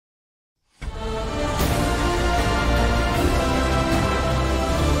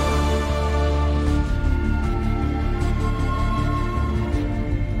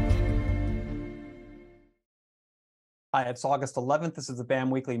Hi, it's August 11th. This is the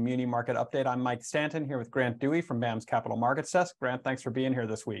BAM Weekly Muni Market Update. I'm Mike Stanton here with Grant Dewey from BAM's Capital Markets Desk. Grant, thanks for being here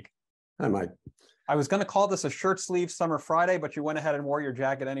this week. Hi, Mike. I was going to call this a shirt sleeve summer Friday, but you went ahead and wore your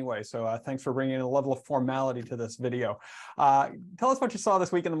jacket anyway. So thanks for bringing a level of formality to this video. Tell us what you saw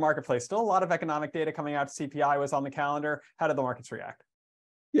this week in the marketplace. Still a lot of economic data coming out. CPI was on the calendar. How did the markets react?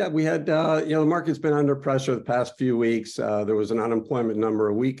 Yeah, we had, the market's been under pressure the past few weeks. There was an unemployment number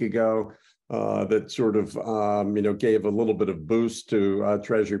a week ago that sort of, gave a little bit of boost to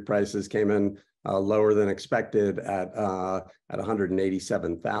Treasury prices, came in lower than expected at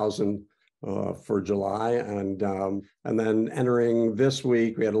 187,000 for July. And then entering this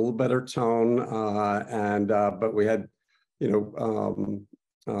week, we had a little better tone, but we had, it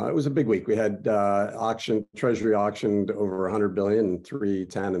was a big week. We had Treasury auctioned over 100 billion in 3,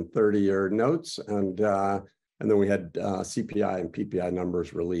 10, and 30-year notes, and then we had CPI and PPI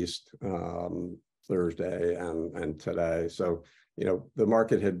numbers released Thursday and today. So the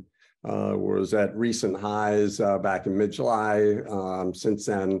market was at recent highs back in mid-July. Since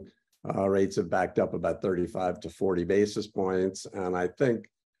then, rates have backed up about 35 to 40 basis points, and I think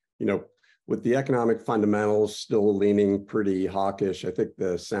with the economic fundamentals still leaning pretty hawkish, I think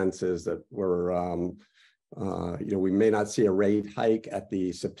the sense is that we may not see a rate hike at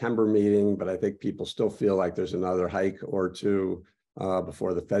the September meeting, but I think people still feel like there's another hike or two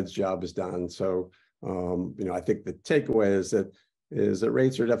before the Fed's job is done. So, I think the takeaway is that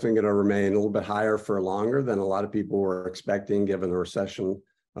rates are definitely going to remain a little bit higher for longer than a lot of people were expecting, given the recession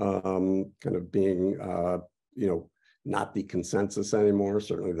kind of being, not the consensus anymore.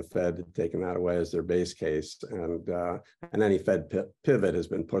 Certainly the Fed had taken that away as their base case, and any Fed pivot has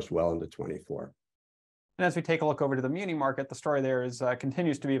been pushed well into 24. And as we take a look over to the muni market, the story there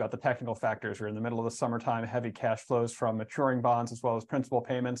continues to be about the technical factors. We're in the middle of the summertime, heavy cash flows from maturing bonds as well as principal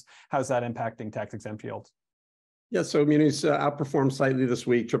payments. How's that impacting tax-exempt yields? Yeah, so munis outperformed slightly this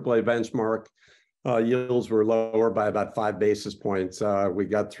week. AAA benchmark yields were lower by about 5 basis points. We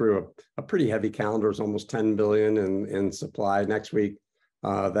got through a pretty heavy calendar. It's almost 10 billion in supply. Next week,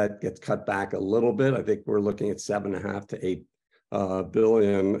 that gets cut back a little bit. I think we're looking at 7.5 to 8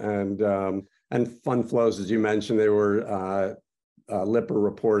 billion. And fund flows, as you mentioned, they were Lipper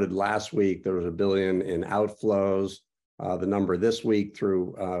reported last week there was $1 billion in outflows. The number this week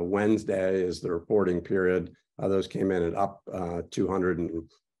through Wednesday is the reporting period. Those came in at up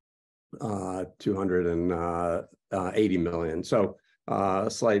 280 million. So a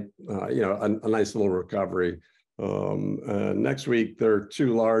slight, a nice little recovery. Next week, there are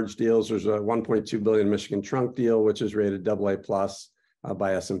 2 large deals. There's a 1.2 billion Michigan trunk deal, which is rated AA+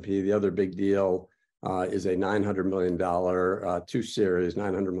 by S&P. The other big deal is a $900 million, 2-series,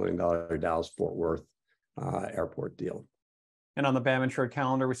 $900 million Dallas-Fort Worth airport deal. And on the BAM-insured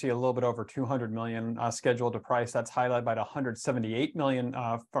calendar, we see a little bit over 200 million scheduled to price. That's highlighted by the 178 million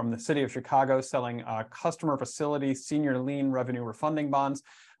from the city of Chicago selling customer facility senior lien revenue refunding bonds.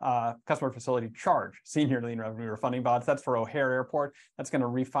 Customer facility charge senior lien revenue refunding bonds. That's for O'Hare Airport. That's going to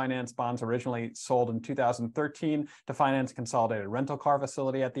refinance bonds originally sold in 2013 to finance consolidated rental car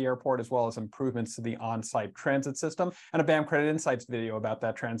facility at the airport, as well as improvements to the on-site transit system. And a BAM Credit Insights video about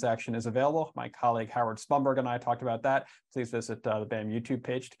that transaction is available. My colleague Howard Spumberg and I talked about that. Please visit the BAM YouTube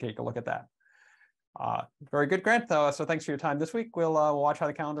page to take a look at that. Very good, Grant. So thanks for your time this week. We'll watch how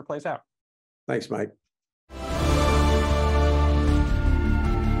the calendar plays out. Thanks, Mike.